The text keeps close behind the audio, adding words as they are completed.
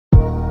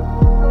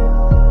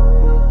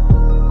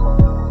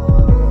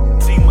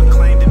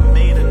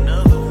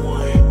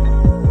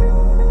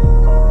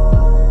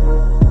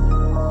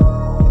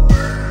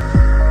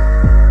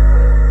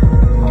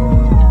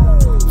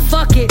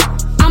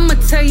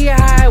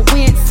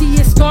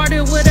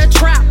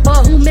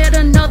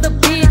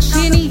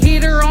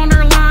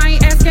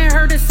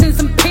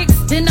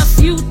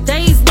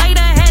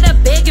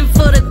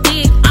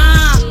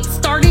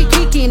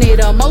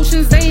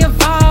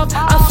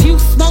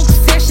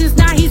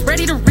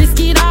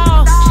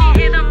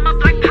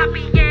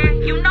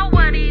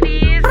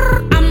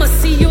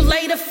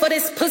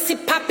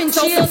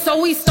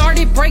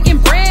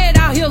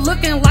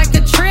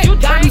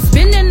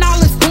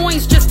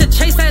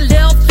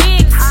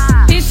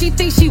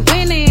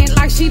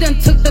she done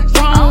took the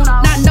throne.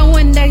 Not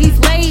knowing that he's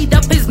laid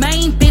up his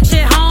main bitch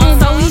at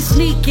home. So he's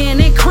sneaking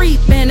and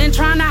creeping and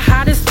trying to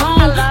hide his phone.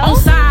 On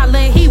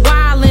silent, he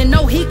wildin',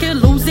 know he could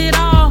lose it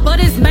all. But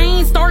his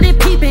main started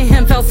peeping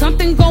him, felt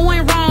something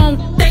going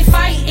wrong. They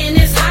fighting,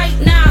 it's height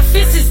now,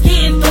 fists is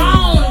getting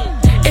thrown.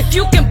 If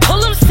you can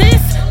pull him,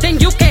 sis, then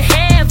you can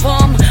have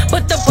him.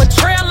 But the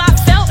betrayal I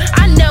felt,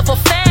 I never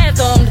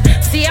fathomed.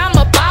 See, I'm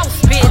a boss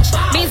bitch,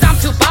 means I'm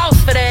too boss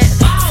for that.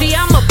 See,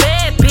 I'm a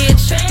bad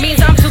bitch,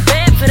 means I'm too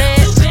bad for that.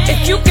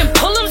 If you can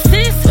pull him,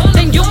 sis,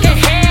 then you can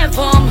have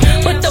him.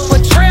 But the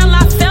betrayal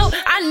I felt,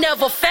 I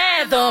never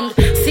fathomed.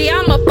 See,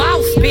 I'm a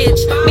boss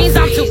bitch, means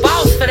I'm too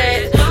boss for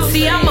that.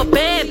 See, I'm a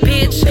bad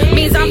bitch,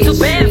 means I'm too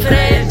bad for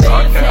that.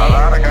 Okay, a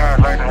lot of guys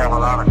like to have a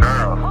lot of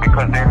girls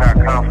because they're not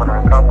confident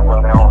and comfortable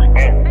in their own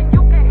skin.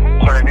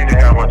 So they need to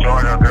have a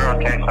majority of girls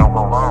in case something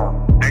go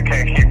wrong. They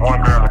can't keep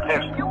one girl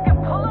attention.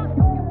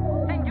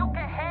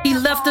 He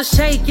left her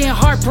shaking,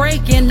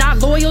 heartbreaking, not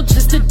loyal,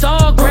 just a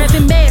dog.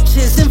 Grabbing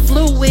matches and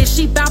fluid,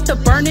 she bout to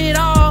burn it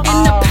all.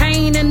 And the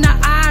pain in the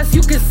eyes,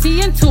 you can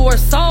see into her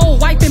soul.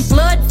 Wiping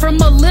blood from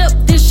her lip,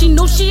 then she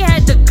knew she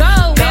had to go.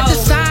 At the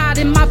side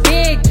in my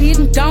bed,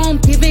 getting dome,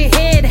 giving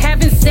head,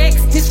 having sex,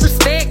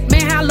 disrespect.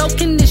 Man, how low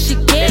can this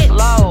shit get?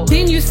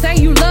 Then you say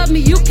you love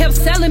me, you kept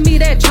selling me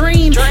that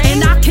dream.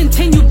 And I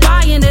continued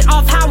buying it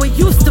off how it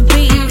used to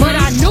be. But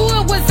I knew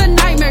it was a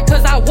nightmare,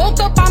 cause I woke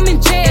up, I'm in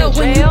jail.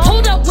 When you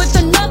pulled up with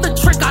another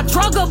trick, I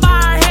drug her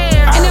by her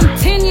hair. And them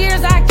 10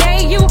 years I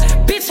gave you,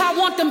 bitch, I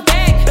want them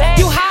back.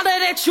 You holler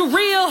that you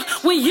real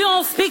when you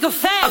don't speak a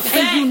fact.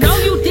 And you know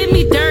you did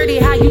me dirty,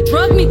 how you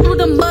drug me through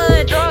the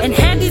mud and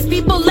had these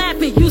people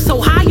laughing. You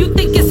so high, you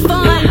think it's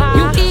fun.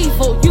 You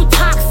evil, you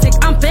toxic,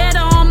 I'm better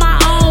on my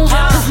own.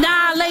 Cause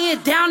now I lay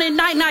it down at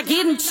night, not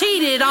getting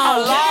cheated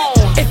on.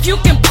 If you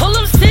can pull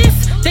them,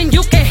 sis, then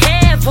you can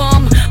have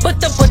them. But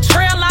the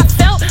betrayal I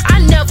felt, I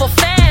never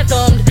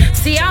fathomed.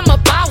 See, I'm a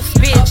boss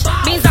bitch,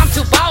 means I'm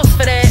too boss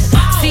for that.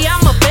 See,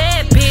 I'm a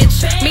bad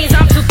bitch, means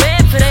I'm too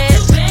bad for that.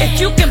 If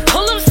you can